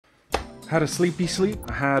Had a sleepy sleep.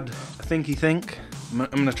 I had a thinky think. I'm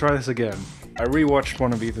gonna try this again. I rewatched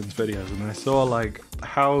one of Ethan's videos and I saw like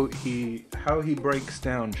how he breaks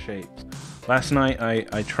down shapes. Last night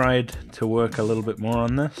I tried to work a little bit more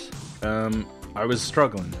on this. I was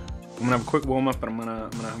struggling. I'm gonna have a quick warm up and I'm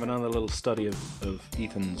gonna have another little study of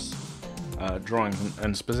Ethan's drawings,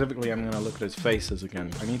 and specifically I'm gonna look at his faces again.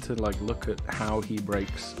 I need to like look at how he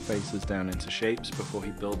breaks faces down into shapes before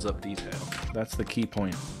he builds up detail. That's the key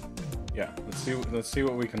point. Yeah, let's see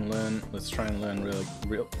what we can learn. Let's try and learn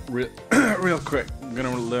real quick. I'm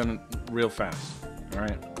gonna learn real fast. All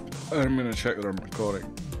right. I'm gonna check that I'm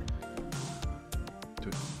recording.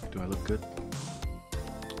 Do I look good?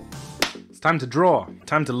 It's time to draw.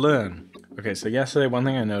 Time to learn. Okay, so yesterday one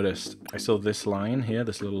thing I noticed, I saw this line here,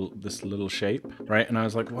 this little shape, right? And I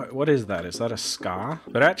was like, what is that? Is that a scar?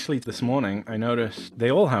 But actually this morning I noticed they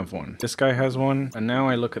all have one. This guy has one, and now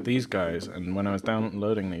I look at these guys, and when I was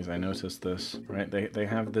downloading these I noticed this, right? They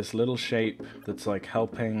have this little shape that's like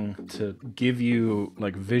helping to give you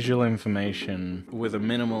like visual information with a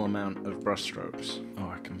minimal amount of brush strokes. Oh,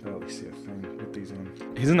 I can barely see a thing with these on.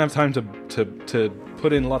 He doesn't have time to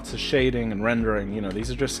put in lots of shading and rendering, you know, these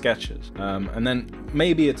are just sketches. And then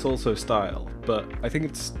maybe it's also style, but I think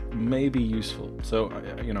it's maybe useful. So,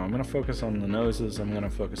 you know, I'm going to focus on the noses, I'm going to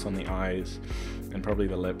focus on the eyes, and probably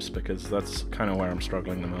the lips, because that's kind of where I'm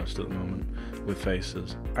struggling the most at the moment with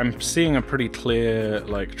faces. I'm seeing a pretty clear,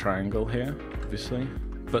 like, triangle here, obviously,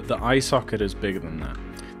 but the eye socket is bigger than that.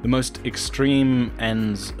 The most extreme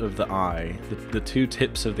ends of the eye, the two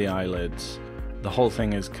tips of the eyelids, the whole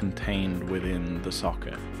thing is contained within the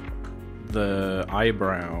socket. The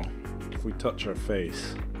eyebrow, if we touch our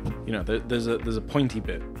face, you know, there's a pointy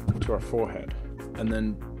bit to our forehead, and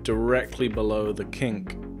then directly below the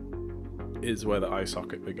kink is where the eye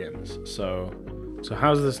socket begins. So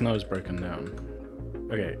how's this nose broken down?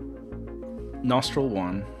 Okay, nostril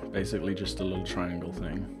 1, basically just a little triangle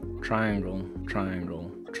thing. Triangle,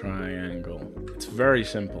 triangle, triangle. It's very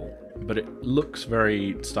simple, but it looks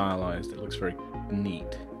very stylized. It looks very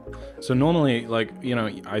neat. So normally, like, you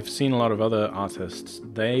know, I've seen a lot of other artists,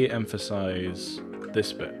 they emphasize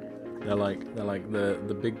this bit. They're like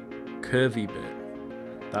the big curvy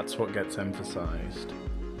bit. That's what gets emphasized,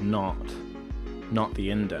 not the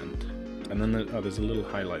indent. And then there's a little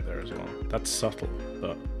highlight there as well. That's subtle,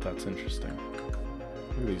 but that's interesting.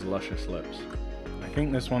 Look at these luscious lips. I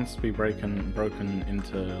think this wants to be broken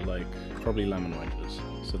into like probably lemon wedges.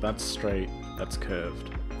 So that's straight, that's curved.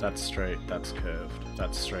 That's straight, that's curved.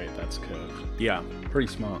 That's straight, that's curved. Yeah, pretty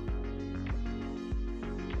smart.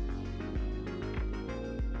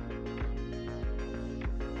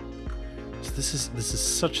 So this is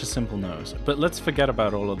such a simple nose. But let's forget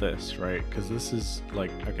about all of this, right? Because this is like,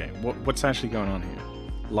 okay, what's actually going on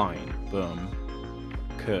here? Line, boom,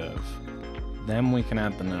 curve. Then we can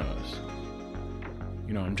add the nose.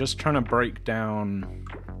 You know, I'm just trying to break down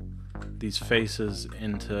these faces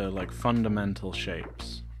into like fundamental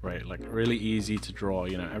shapes. Right, like really easy to draw,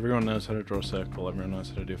 you know, everyone knows how to draw a circle, everyone knows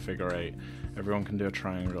how to do a figure 8, everyone can do a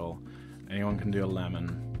triangle, anyone can do a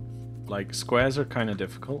lemon. Like, squares are kind of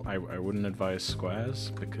difficult. I wouldn't advise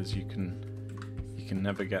squares because you can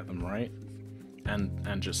never get them right,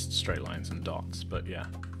 and just straight lines and dots, but yeah.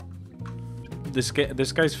 This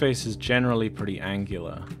guy's face is generally pretty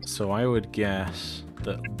angular, so I would guess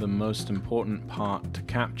that the most important part to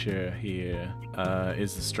capture here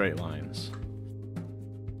is the straight lines.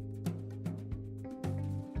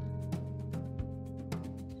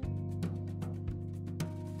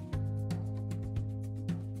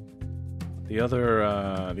 The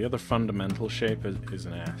other fundamental shape is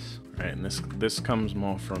an S, right? And this comes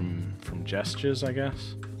more from gestures, I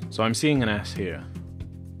guess. So I'm seeing an S here,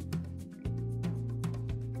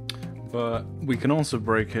 but we can also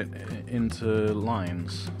break it into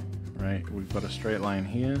lines, right? We've got a straight line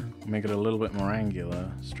here, make it a little bit more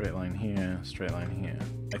angular. Straight line here, straight line here.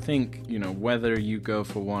 I think, you know, whether you go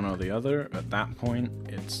for one or the other, at that point,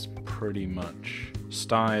 it's pretty much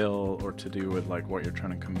style or to do with like what you're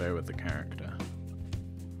trying to convey with the character.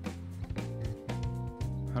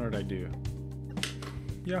 How did I do?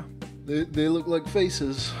 Yeah, they look like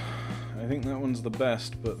faces. I think that one's the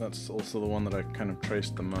best, but that's also the one that I kind of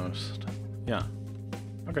traced the most. Yeah.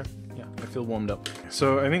 Okay. Yeah, I feel warmed up.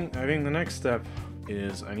 So I think the next step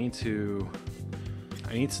is I need to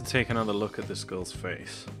take another look at this girl's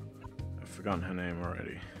face. I've forgotten her name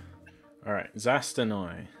already. All right,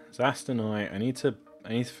 Zastenoi. Zastenoi. I need to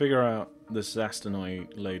figure out this Zastenoi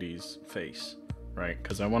lady's face, right?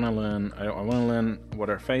 Because I want to learn. I want to learn what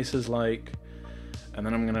her face is like, and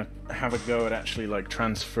then I'm gonna have a go at actually like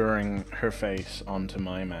transferring her face onto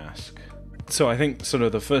my mask. So I think sort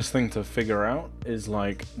of the first thing to figure out is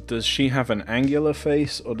like, does she have an angular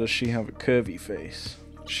face or does she have a curvy face?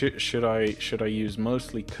 Should I use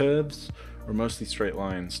mostly curves or mostly straight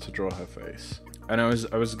lines to draw her face? And I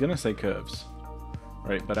was gonna say curves,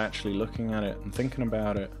 right? But actually looking at it and thinking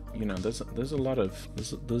about it, you know, there's a lot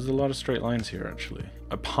of straight lines here actually,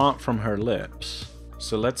 apart from her lips.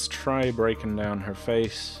 So let's try breaking down her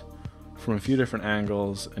face from a few different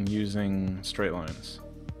angles and using straight lines.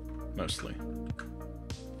 Mostly.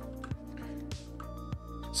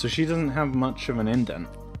 So she doesn't have much of an indent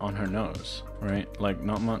on her nose, right? Like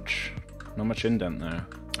not much indent there.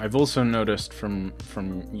 I've also noticed from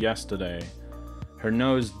yesterday, her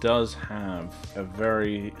nose does have a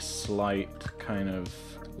very slight kind of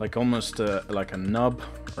like almost like a nub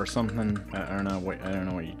or something. I don't know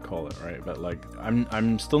what you'd call it, right? But like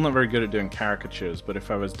I'm still not very good at doing caricatures, but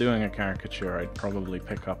if I was doing a caricature, I'd probably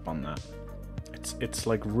pick up on that. It's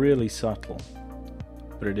like really subtle,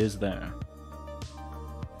 but it is there.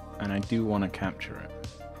 And I do want to capture it.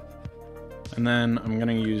 And then I'm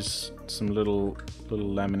gonna use some little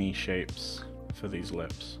lemony shapes for these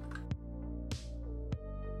lips.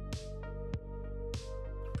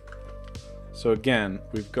 So again,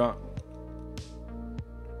 we've got,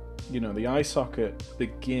 you know, the eye socket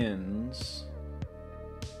begins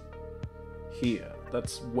here.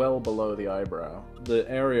 That's well below the eyebrow. The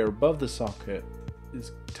area above the socket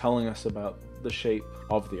is telling us about the shape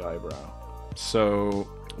of the eyebrow. So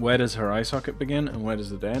where does her eye socket begin and where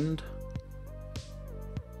does it end?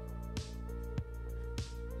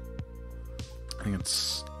 I think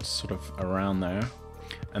it's sort of around there.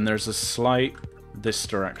 And there's a slight this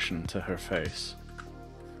direction to her face.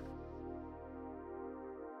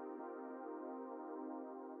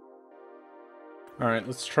 Alright,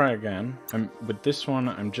 let's try again. With this one,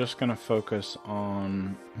 I'm just gonna focus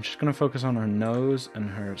on her nose and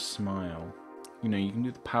her smile. You know, you can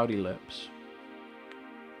do the pouty lips.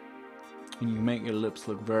 And you can make your lips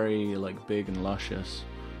look very like big and luscious.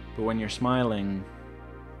 But when you're smiling,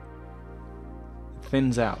 it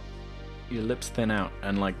thins out. Your lips thin out,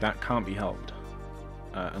 and like that can't be helped.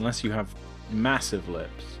 Unless you have massive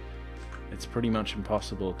lips, it's pretty much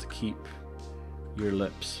impossible to keep your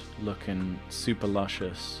lips looking super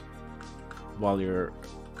luscious while you're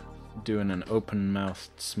doing an open-mouthed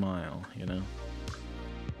smile, you know?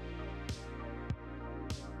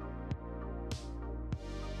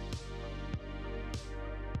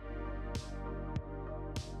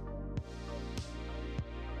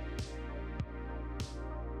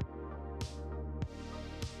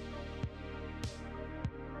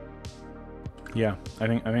 Yeah, I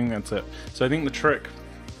think that's it. So I think the trick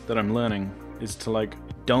that I'm learning is to like,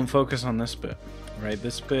 don't focus on this bit, right?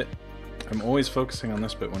 This bit, I'm always focusing on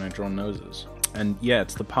this bit when I draw noses. And yeah,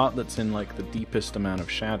 it's the part that's in like the deepest amount of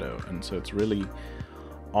shadow, and so it's really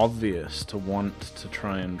obvious to want to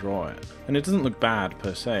try and draw it. And it doesn't look bad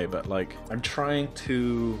per se, but like I'm trying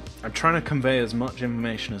to convey as much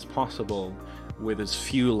information as possible with as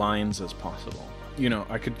few lines as possible. You know,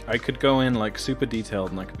 I could go in like super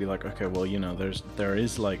detailed and I could be like, okay, well, you know, there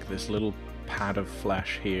is like this little pad of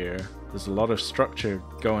flesh here. There's a lot of structure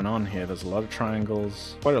going on here. There's a lot of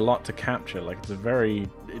triangles, quite a lot to capture. Like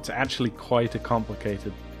it's actually quite a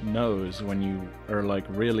complicated nose when you are like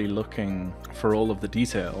really looking for all of the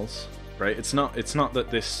details, right? It's not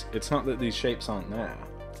that these shapes aren't there.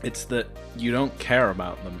 It's that you don't care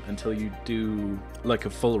about them until you do like a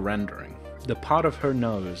full rendering. The part of her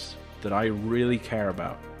nose that I really care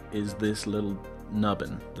about is this little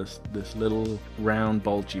nubbin, this little round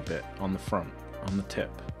bulgy bit on the front, on the tip,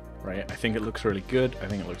 right? I think it looks really good. I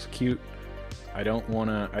think it looks cute.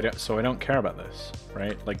 So I don't care about this,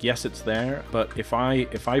 right? Like, yes, it's there, but if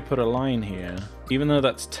I put a line here, even though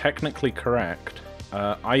that's technically correct,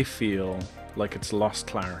 I feel like it's lost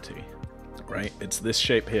clarity, right? It's this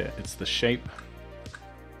shape here. It's the shape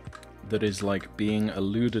that is like being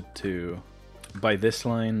alluded to by this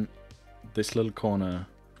line, this little corner,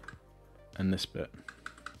 and this bit.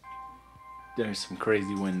 There's some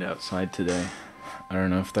crazy wind outside today. I don't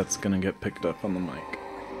know if that's gonna get picked up on the mic.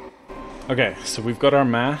 Okay, so we've got our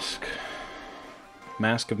mask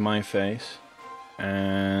of my face,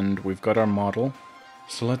 and we've got our model.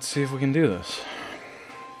 So let's see if we can do this.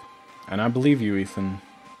 And I believe you, Ethan.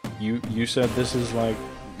 You said this is like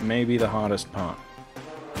maybe the hardest part.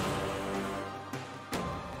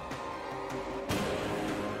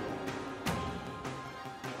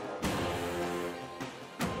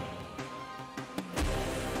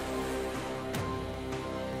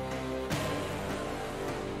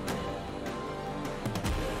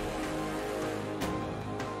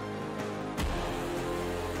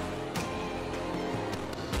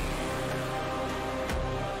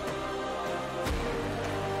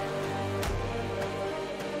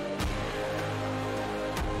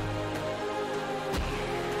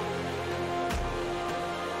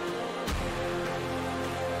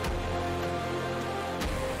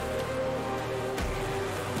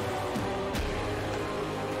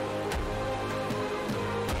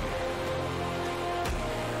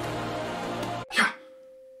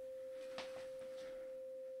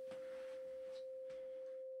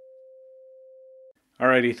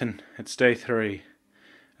 Alright, Ethan, it's day 3.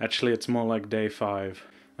 Actually, it's more like day 5.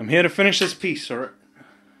 I'm here to finish this piece, alright?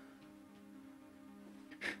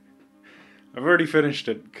 I've already finished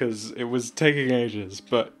it because it was taking ages,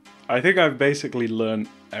 but I think I've basically learned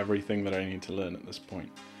everything that I need to learn at this point.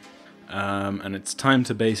 And it's time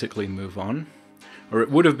to basically move on. Or it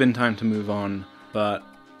would have been time to move on, but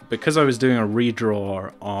because I was doing a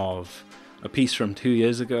redraw of a piece from 2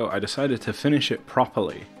 years ago, I decided to finish it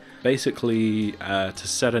properly. Basically, to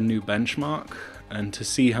set a new benchmark and to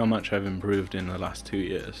see how much I've improved in the last 2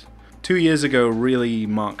 years. 2 years ago really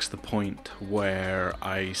marks the point where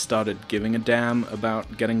I started giving a damn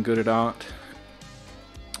about getting good at art.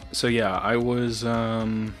 So yeah, I was,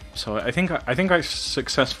 so I think I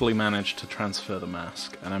successfully managed to transfer the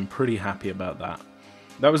mask, and I'm pretty happy about that.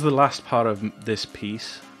 That was the last part of this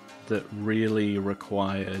piece that really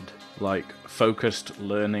required, like, focused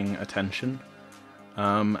learning attention.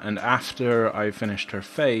 And after I finished her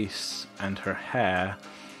face and her hair,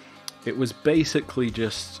 it was basically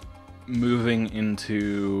just moving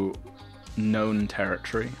into known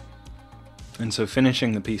territory. And so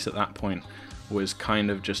finishing the piece at that point was kind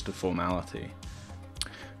of just a formality.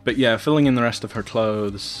 But yeah, filling in the rest of her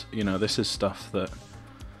clothes, you know, this is stuff that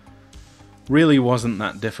really wasn't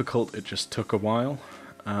that difficult, it just took a while.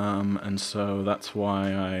 And so that's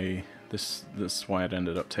why this is why it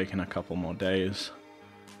ended up taking a couple more days.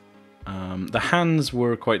 The hands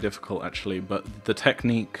were quite difficult actually, but the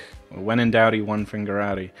technique, when in doubty, one finger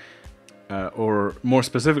outy, or more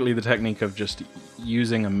specifically the technique of just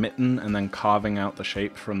using a mitten and then carving out the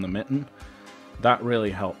shape from the mitten, that really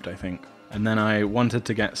helped, I think. And then I wanted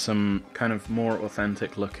to get some kind of more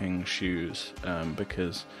authentic looking shoes,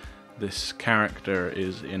 because this character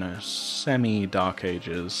is in a semi-Dark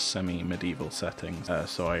Ages, semi-medieval setting.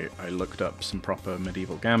 So I looked up some proper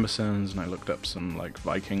medieval gambesons, and I looked up some like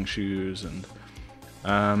Viking shoes, and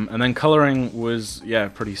then coloring was, yeah,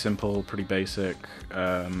 pretty simple, pretty basic.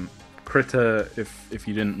 Krita, if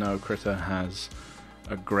you didn't know, Krita has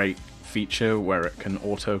a great feature where it can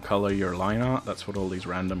auto-color your line art. That's what all these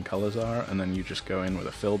random colors are, and then you just go in with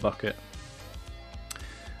a fill bucket.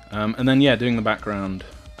 And then yeah, doing the background.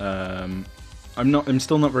 I'm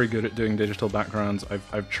still not very good at doing digital backgrounds.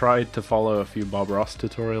 I've tried to follow a few Bob Ross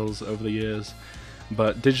tutorials over the years,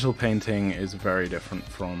 but digital painting is very different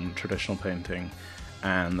from traditional painting,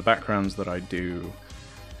 and the backgrounds that I do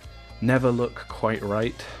never look quite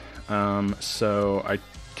right. So I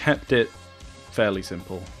kept it fairly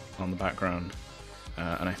simple on the background,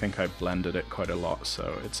 and I think I blended it quite a lot,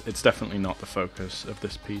 so it's definitely not the focus of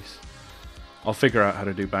this piece. I'll figure out how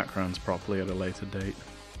to do backgrounds properly at a later date.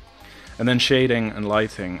 And then shading and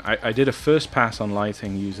lighting. I did a first pass on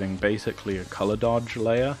lighting using basically a color dodge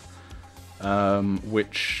layer,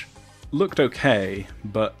 which looked okay,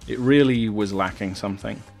 but it really was lacking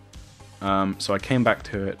something. So I came back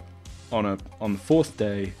to it on the 4th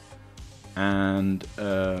day and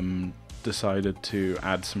decided to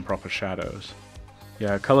add some proper shadows.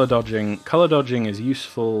 Yeah, color dodging is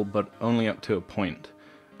useful, but only up to a point.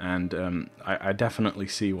 And I definitely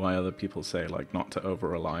see why other people say, like, not to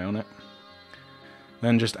over-rely on it.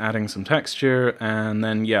 Then just adding some texture, and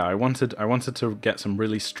then yeah, I wanted to get some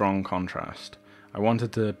really strong contrast. I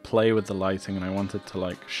wanted to play with the lighting, and I wanted to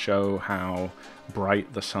like show how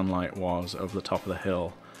bright the sunlight was over the top of the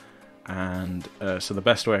hill. And so the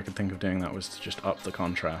best way I could think of doing that was to just up the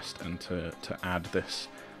contrast and to add this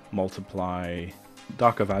multiply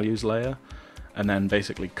darker values layer, and then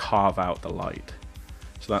basically carve out the light.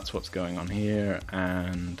 So that's what's going on here,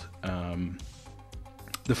 and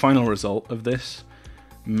the final result of this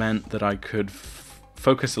meant that I could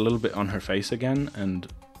focus a little bit on her face again and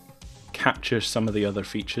capture some of the other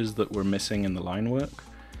features that were missing in the line work.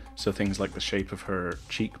 So things like the shape of her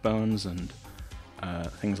cheekbones and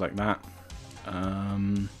things like that.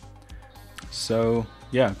 So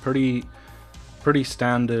yeah, pretty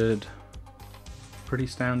standard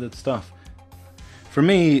stuff. For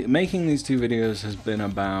me, making these 2 videos has been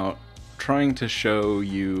about trying to show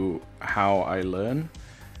you how I learn,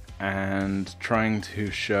 and trying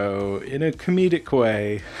to show in a comedic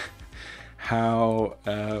way how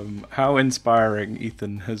inspiring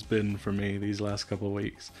Ethan has been for me these last couple of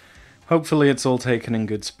weeks. Hopefully it's all taken in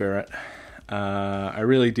good spirit. I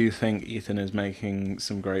really do think Ethan is making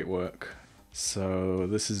some great work, so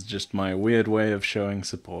this is just my weird way of showing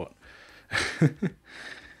support.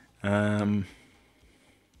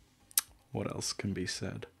 What else can be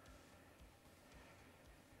said?